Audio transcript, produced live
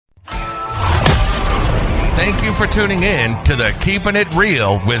Thank you for tuning in to the Keeping It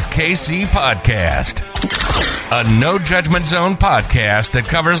Real with KC podcast, a no judgment zone podcast that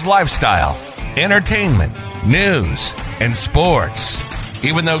covers lifestyle, entertainment, news, and sports.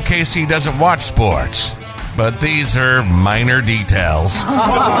 Even though KC doesn't watch sports, but these are minor details.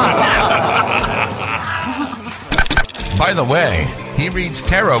 By the way, he reads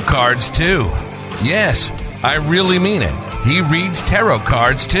tarot cards too. Yes, I really mean it. He reads tarot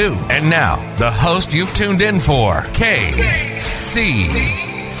cards too. And now, the host you've tuned in for, KC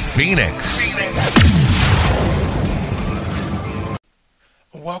Phoenix.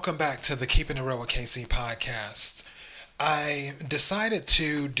 Welcome back to the Keeping It Real with KC podcast. I decided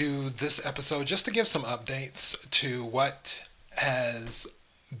to do this episode just to give some updates to what has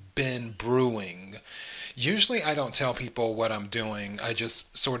been brewing. Usually I don't tell people what I'm doing. I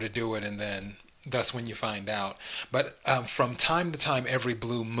just sort of do it and then that's when you find out. But from time to time, every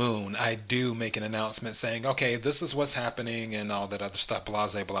blue moon, I do make an announcement saying, okay, this is what's happening and all that other stuff,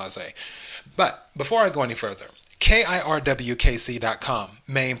 blase, blase. But before I go any further, KIRWKC.com,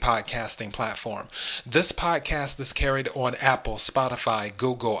 main podcasting platform. This podcast is carried on Apple, Spotify,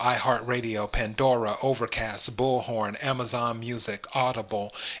 Google, iHeartRadio, Pandora, Overcast, Bullhorn, Amazon Music,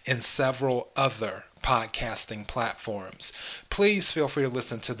 Audible, and several other podcasting platforms. Please feel free to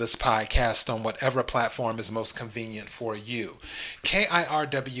listen to this podcast on whatever platform is most convenient for you.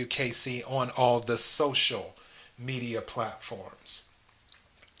 KIRWKC on all the social media platforms.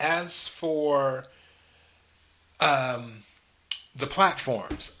 As for the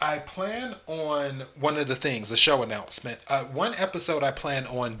platforms, I plan on one of the things, the show announcement. One episode I plan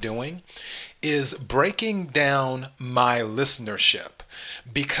on doing is breaking down my listenership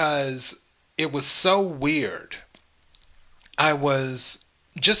because it was so weird. I was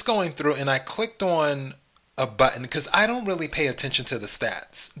just going through and I clicked on a button because I don't really pay attention to the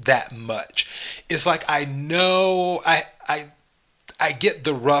stats that much. It's like I know I get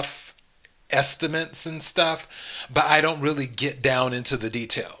the rough estimates and stuff, but I don't really get down into the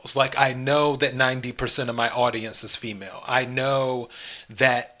details. Like I know that 90% of my audience is female. I know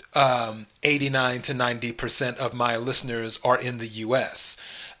that 89 to 90% of my listeners are in the US.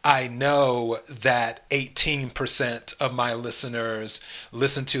 I know that 18% of my listeners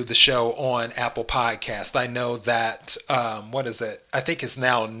listen to the show on Apple Podcast. I know that, I think it's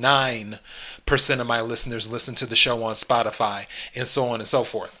now 9% of my listeners listen to the show on Spotify, and so on and so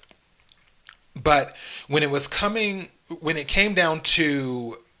forth. But when it came down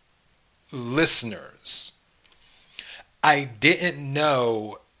to listeners, I didn't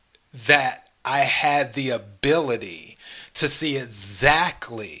know that I had the ability to see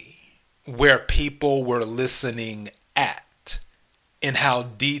exactly where people were listening at and how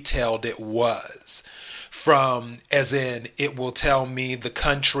detailed it was. From, as in, it will tell me the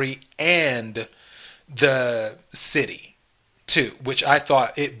country and the city too, which I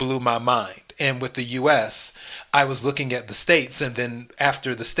thought it blew my mind. And with the US, I was looking at the states, and then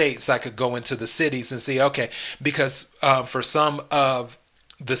after the states, I could go into the cities and see, okay, because for some of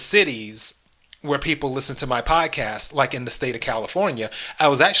the cities where people listen to my podcast, like in the state of California, I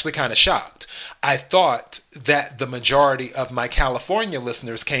was actually kind of shocked. I thought that the majority of my California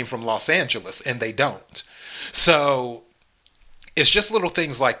listeners came from Los Angeles, and they don't. So it's just little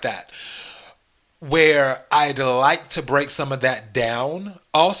things like that where I'd like to break some of that down.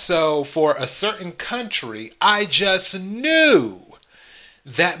 Also, for a certain country, I just knew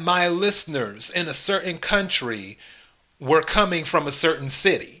that my listeners in a certain country were coming from a certain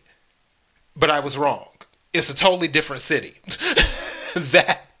city. But I was wrong. It's a totally different city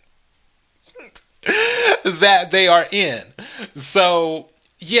that they are in. So,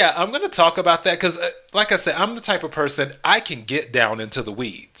 yeah, I'm going to talk about that because, like I said, I'm the type of person, I can get down into the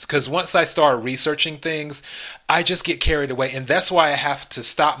weeds. Because once I start researching things, I just get carried away. And that's why I have to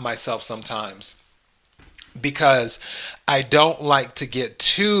stop myself sometimes. Because I don't like to get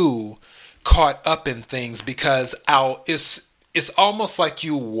too caught up in things because it's almost like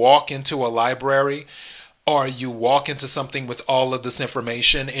you walk into a library or you walk into something with all of this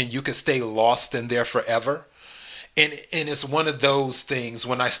information and you could stay lost in there forever. And it's one of those things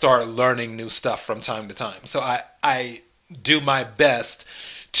when I start learning new stuff from time to time. So I do my best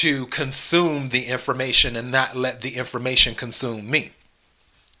to consume the information and not let the information consume me.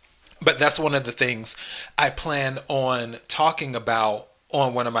 But that's one of the things I plan on talking about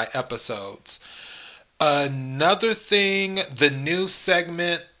on one of my episodes. Another thing, the new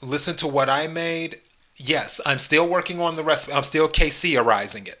segment, Listen to What I Made. Yes, I'm still working on the recipe. I'm still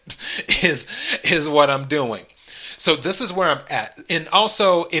KC-arizing it, is what I'm doing. So this is where I'm at. And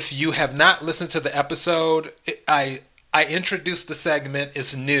also, if you have not listened to the episode, I I introduced the segment.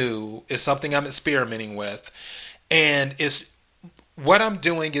 It's new. It's something I'm experimenting with. And what I'm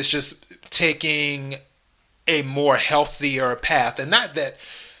doing is just taking a more healthier path. And not that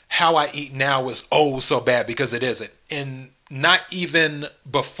how I eat now is so bad, because it isn't. And not even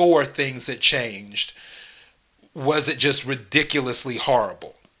before things had changed was it just ridiculously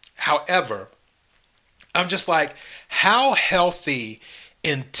horrible. However, I'm just like, how healthy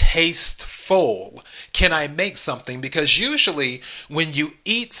and tasteful can I make something? Because usually when you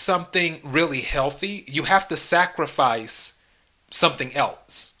eat something really healthy, you have to sacrifice something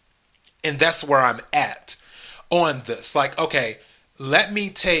else. And that's where I'm at on this. Like, okay, let me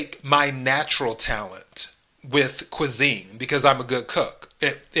take my natural talent with cuisine, because I'm a good cook,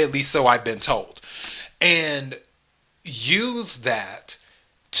 at least so I've been told, and use that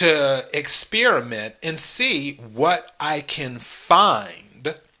to experiment and see what I can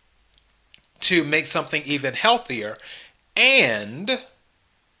find to make something even healthier and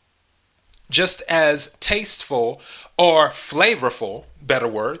just as tasteful or flavorful, better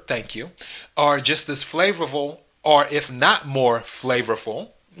word, thank you, or just as flavorful, or if not more flavorful,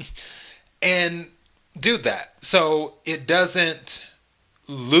 and do that so it doesn't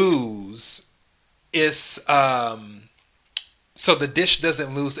lose its so the dish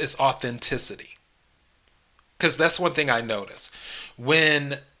doesn't lose its authenticity. Because that's one thing I notice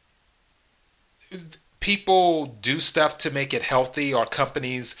when people do stuff to make it healthy, or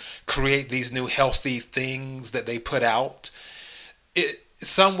companies create these new healthy things that they put out,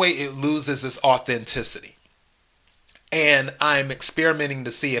 some way it loses its authenticity. And I'm experimenting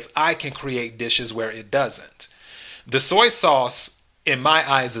to see if I can create dishes where it doesn't. The soy sauce, in my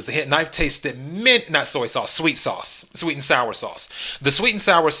eyes, is a hit. And I've tasted sweet and sour sauce. The sweet and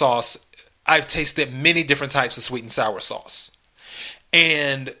sour sauce, I've tasted many different types of sweet and sour sauce.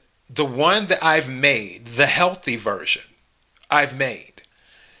 And the one that I've made, the healthy version I've made,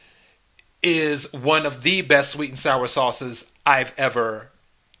 is one of the best sweet and sour sauces I've ever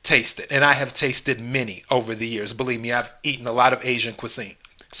tasted. And I have tasted many over the years. Believe me, I've eaten a lot of Asian cuisine.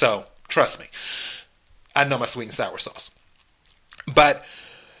 So trust me, I know my sweet and sour sauce. But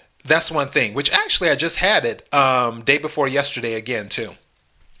that's one thing, which actually I just had it day before yesterday again too.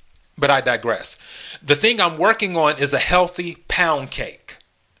 But I digress. The thing I'm working on is a healthy pound cake.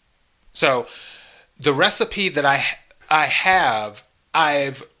 So the recipe that I have,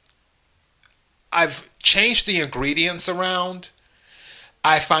 I've changed the ingredients around.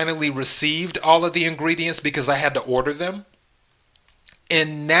 I finally received all of the ingredients because I had to order them.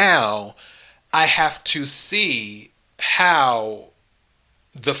 And now I have to see how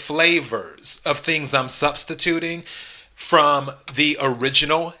the flavors of things I'm substituting from the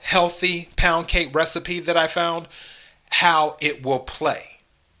original healthy pound cake recipe that I found, how it will play.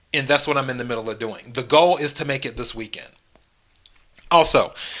 And that's what I'm in the middle of doing. The goal is to make it this weekend.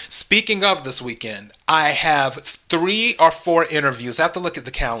 Also, speaking of this weekend, I have 3 or 4 interviews. I have to look at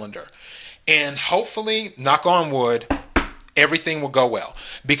the calendar. And hopefully, knock on wood, everything will go well.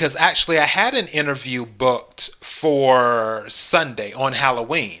 Because actually, I had an interview booked for Sunday on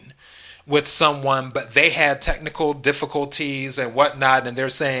Halloween with someone, but they had technical difficulties and whatnot. And they're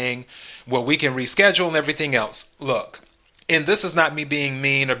saying, well, we can reschedule and everything else. Look, and this is not me being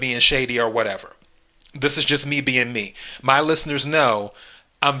mean or being shady or whatever. This is just me being me. My listeners know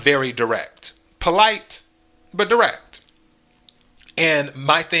I'm very direct. Polite, but direct. And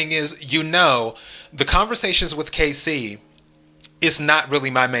my thing is, the conversations with KC is not really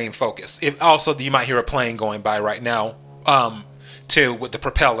my main focus. Also, you might hear a plane going by right now, too, with the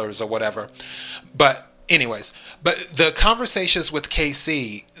propellers or whatever. But anyways, the conversations with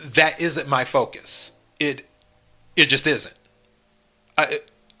KC, that isn't my focus. It just isn't.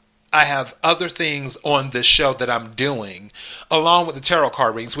 I have other things on this show that I'm doing, along with the tarot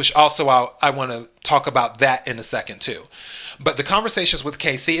card readings, which also I want to talk about that in a second too. But the conversations with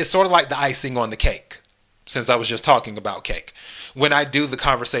KC is sort of like the icing on the cake, since I was just talking about cake. When I do the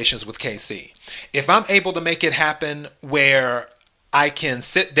conversations with KC, if I'm able to make it happen where I can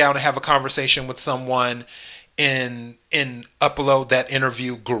sit down and have a conversation with someone and upload that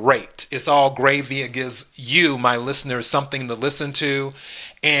interview, great. It's all gravy. It gives you, my listeners, something to listen to,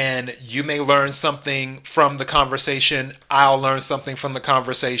 and you may learn something from the conversation. I'll learn something from the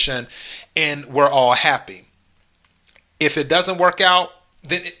conversation, and we're all happy. If it doesn't work out,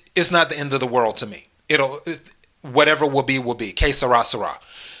 then it's not the end of the world to me. Whatever will be, will be. Que sera, sera.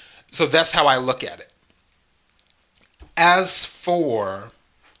 So that's how I look at it. As for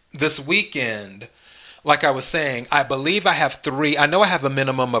this weekend, like I was saying, I believe I have 3. I know I have a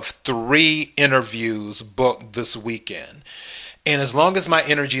minimum of 3 interviews booked this weekend. And as long as my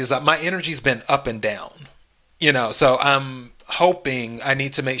energy is up, my energy's been up and down. So I'm hoping I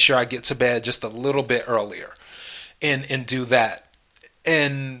need to make sure I get to bed just a little bit earlier and do that.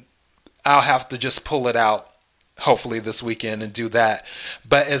 And I'll have to just pull it out hopefully this weekend and do that.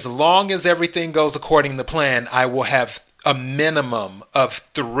 But as long as everything goes according to plan, I will have a minimum of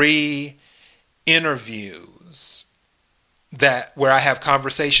 3 interviews where I have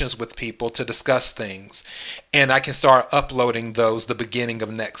conversations with people to discuss things, and I can start uploading those the beginning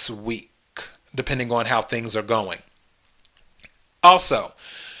of next week, depending on how things are going. Also,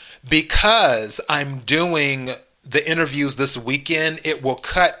 because I'm doing the interviews this weekend, it will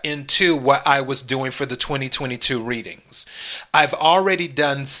cut into what I was doing for the 2022 readings. I've already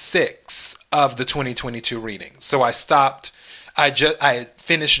done 6 of the 2022 readings. So I stopped. I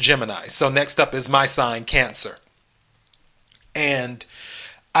finished Gemini. So next up is my sign, Cancer. And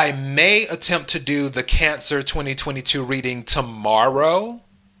I may attempt to do the Cancer 2022 reading tomorrow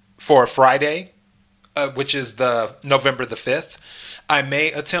for Friday, which is the November the 5th. I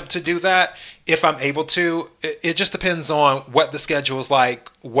may attempt to do that if I'm able to. It just depends on what the schedule is like,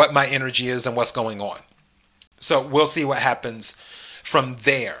 what my energy is, and what's going on. So we'll see what happens from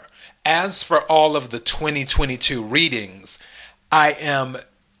there. As for all of the 2022 readings, I am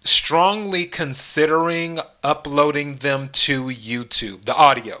strongly considering uploading them to YouTube, the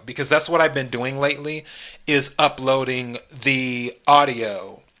audio, because that's what I've been doing lately, is uploading the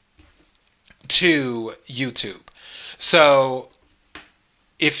audio to YouTube. So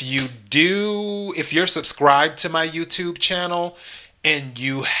if you're subscribed to my YouTube channel and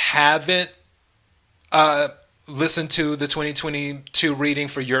you haven't listened to the 2022 reading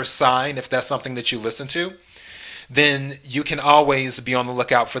for your sign, if that's something that you listen to, then you can always be on the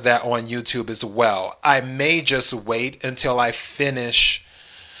lookout for that on YouTube as well. I may just wait until I finish.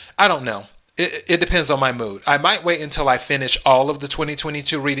 I don't know. It depends on my mood. I might wait until I finish all of the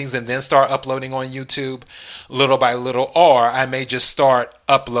 2022 readings and then start uploading on YouTube little by little, or I may just start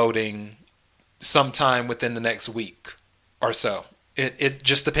uploading sometime within the next week or so. It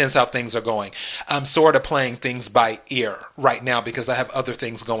just depends how things are going. I'm sort of playing things by ear right now because I have other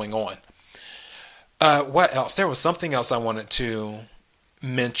things going on. What else? There was something else I wanted to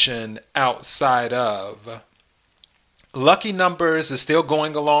mention outside of Lucky Numbers is still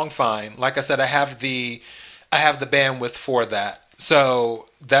going along fine. Like I said, I have the bandwidth for that. So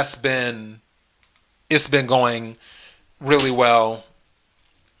it's been going really well.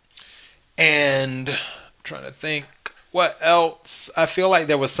 And I'm trying to think what else. I feel like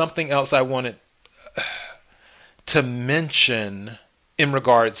there was something else I wanted to mention in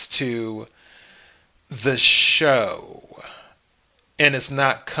regards to the show, and it's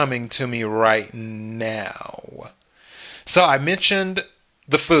not coming to me right now. So I mentioned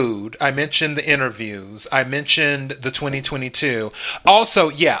the food, I mentioned the interviews, I mentioned the 2022. Also,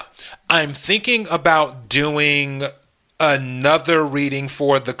 I'm thinking about doing another reading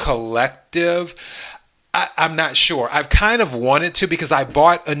for the collective. I'm not sure. I've kind of wanted to because I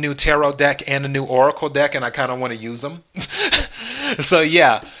bought a new tarot deck and a new oracle deck, and I kind of want to use them. So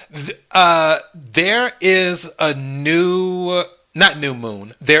there is a not new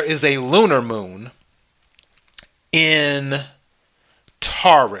moon. There is a lunar moon in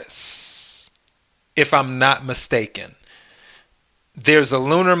Taurus, if I'm not mistaken. There's a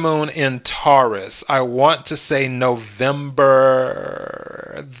lunar moon in Taurus. I want to say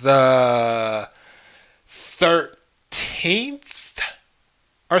November the 13th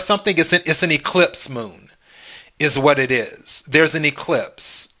or something. It's an eclipse moon is what it is. There's an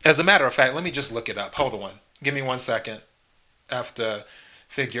eclipse. As a matter of fact, let me just look it up. Hold on. Give me 1 second. I have to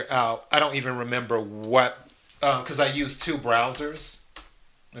figure out. I don't even remember what, because I use 2 browsers.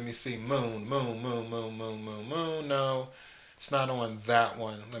 Let me see. Moon. No, it's not on that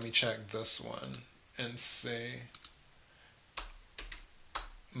one. Let me check this one and see.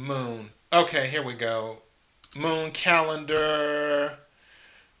 Moon. Okay, here we go. Moon calendar.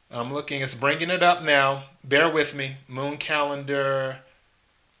 I'm looking. It's bringing it up now. Bear with me. Moon calendar.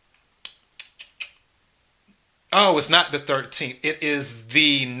 Oh, it's not the 13th. It is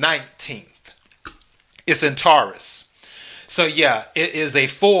the 19th. It's in Taurus. So it is a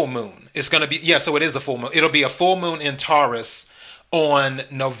full moon. It's going to be, so it is a full moon. It'll be a full moon in Taurus on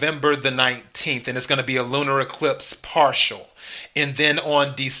November the 19th. And it's going to be a lunar eclipse partial. And then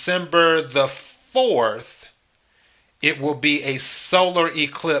on December the 4th, it will be a solar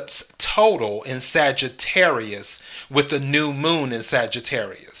eclipse total in Sagittarius with a new moon in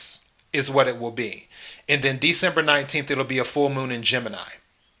Sagittarius is what it will be. And then December 19th, it'll be a full moon in Gemini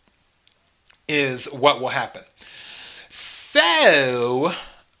is what will happen. So,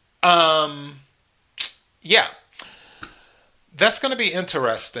 that's going to be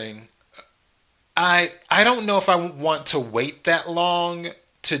interesting. I don't know if I want to wait that long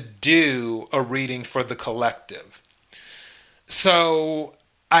to do a reading for the collective. So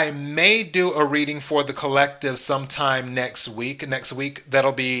I may do a reading for the collective sometime next week. Next week,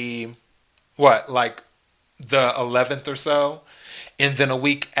 that'll be what, like the 11th or so. And then a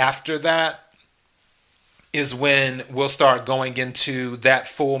week after that is when we'll start going into that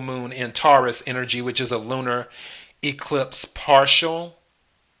full moon in Taurus energy, which is a lunar eclipse partial.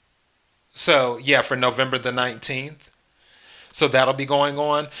 So yeah, for November the 19th. So that'll be going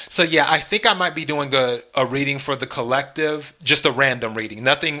on. So yeah, I think I might be doing a reading for the collective, just a random reading,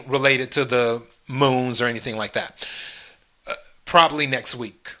 nothing related to the moons or anything like that. Probably next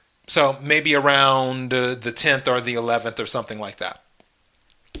week. So maybe around the 10th or the 11th or something like that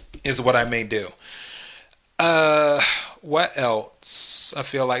is what I may do. What else? I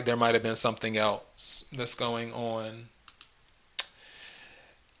feel like there might have been something else that's going on.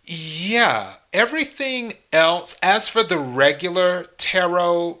 Yeah, everything else, as for the regular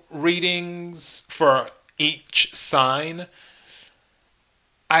tarot readings for each sign,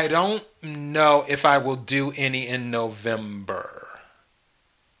 I don't know if I will do any in November.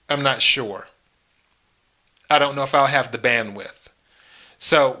 I'm not sure. I don't know if I'll have the bandwidth.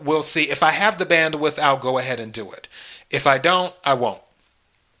 So we'll see. If I have the bandwidth, I'll go ahead and do it. If I don't, I won't.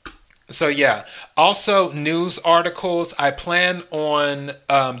 So yeah, also news articles. I plan on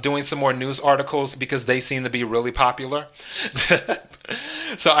doing some more news articles because they seem to be really popular.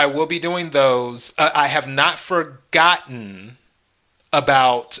 So I will be doing those. I have not forgotten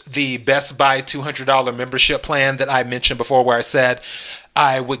about the Best Buy $200 membership plan that I mentioned before, where I said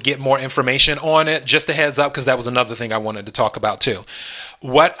I would get more information on it. Just a heads up, because that was another thing I wanted to talk about too.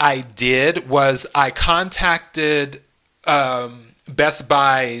 What I did was I contacted Best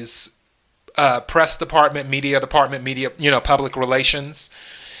Buy's press department, media, public relations.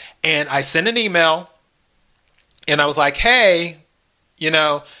 And I sent an email and I was like, hey,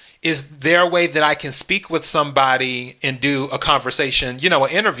 is there a way that I can speak with somebody and do a conversation, an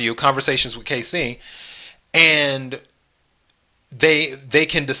interview, conversations with KC, and they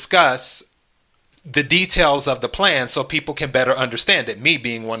can discuss the details of the plan so people can better understand it, me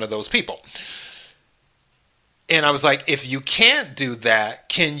being one of those people. And I was like, if you can't do that,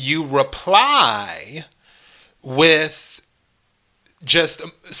 can you reply with just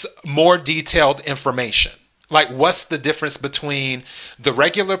more detailed information? Like, what's the difference between the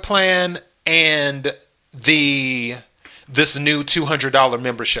regular plan and this new $200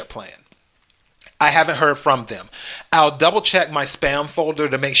 membership plan? I haven't heard from them. I'll double check my spam folder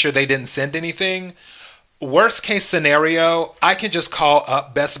to make sure they didn't send anything. Worst case scenario, I can just call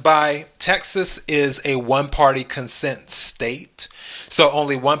up Best Buy. Texas is a one-party consent state, so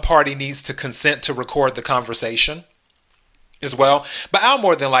only one party needs to consent to record the conversation as well. But I'll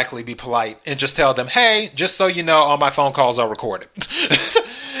more than likely be polite and just tell them, hey, just so you know, all my phone calls are recorded.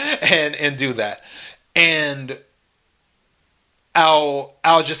 and do that. And I'll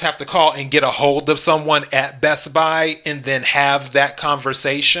just have to call and get a hold of someone at Best Buy and then have that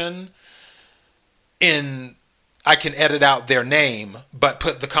conversation. And I can edit out their name, but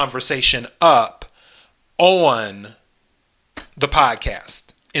put the conversation up on the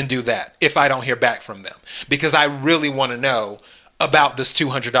podcast and do that if I don't hear back from them. Because I really want to know about this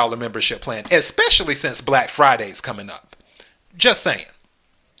 $200 membership plan, especially since Black Friday is coming up. Just saying.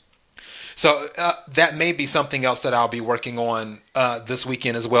 So that may be something else that I'll be working on this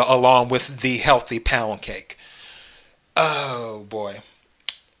weekend as well, along with the healthy pound cake. Oh, boy.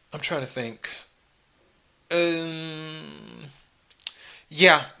 I'm trying to think.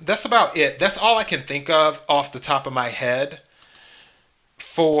 Yeah, that's about it. That's all I can think of off the top of my head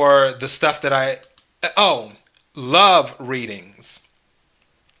for the stuff that love readings.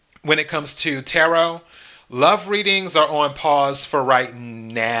 When it comes to tarot, love readings are on pause for right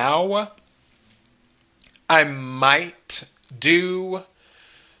now. I might do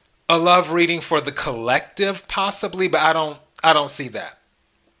a love reading for the collective possibly, but I don't see that.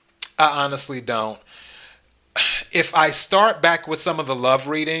 I honestly don't. If I start back with some of the love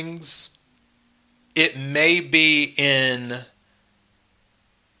readings, it may be in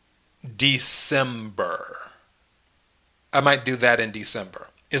December. I might do that in December,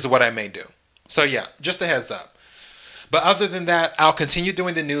 is what I may do. So yeah, just a heads up. But other than that, I'll continue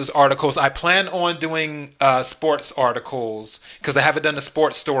doing the news articles. I plan on doing sports articles because I haven't done a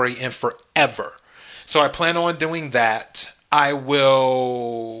sports story in forever. So I plan on doing that. I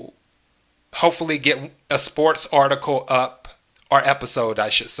will hopefully get a sports article up, or episode, I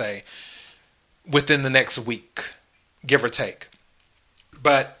should say, within the next week, give or take.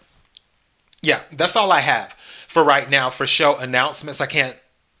 But yeah, that's all I have for right now for show announcements. I can't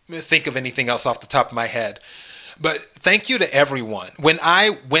think of anything else off the top of my head. But thank you to everyone. When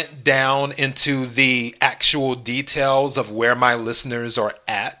I went down into the actual details of where my listeners are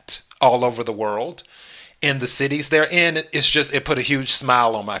at all over the world, in the cities they're in, it put a huge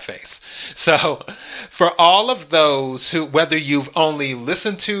smile on my face. So for all of those who, whether you've only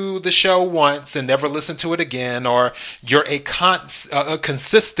listened to the show once and never listened to it again, or you're a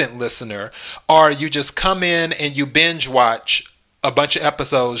consistent listener, or you just come in and you binge watch a bunch of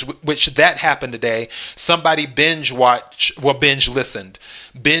episodes, which that happened today. Somebody binge listened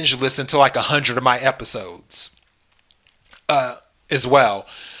to like 100 of my episodes as well.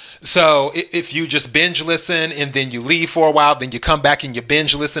 So if you just binge listen and then you leave for a while, then you come back and you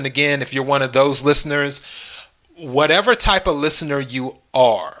binge listen again, if you're one of those listeners, whatever type of listener you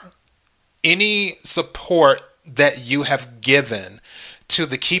are, any support that you have given to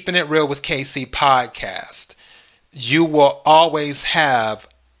the Keeping It Real with KC podcast, you will always have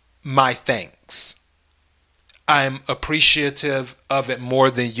my thanks. I'm appreciative of it more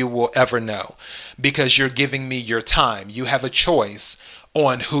than you will ever know, because you're giving me your time. You have a choice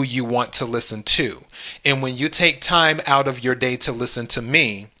on who you want to listen to. And when you take time out of your day to listen to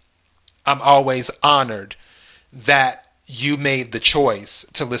me, I'm always honored that you made the choice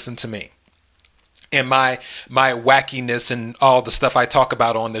to listen to me and my wackiness and all the stuff I talk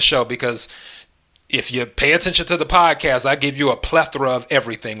about on the show. Because if you pay attention to the podcast, I give you a plethora of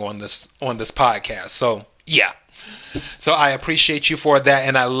everything on this podcast. So yeah. So I appreciate you for that,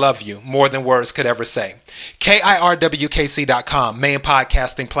 and I love you more than words could ever say. KIRWKC.com, main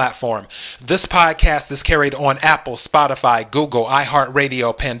podcasting platform. This podcast is carried on Apple, Spotify, Google,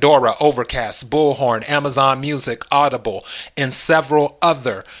 iHeartRadio, Pandora, Overcast, Bullhorn, Amazon Music, Audible, and several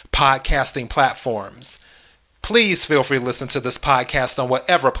other podcasting platforms. Please feel free to listen to this podcast on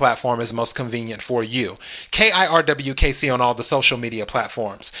whatever platform is most convenient for you. KIRWKC on all the social media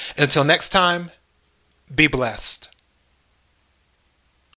platforms. Until next time, be blessed.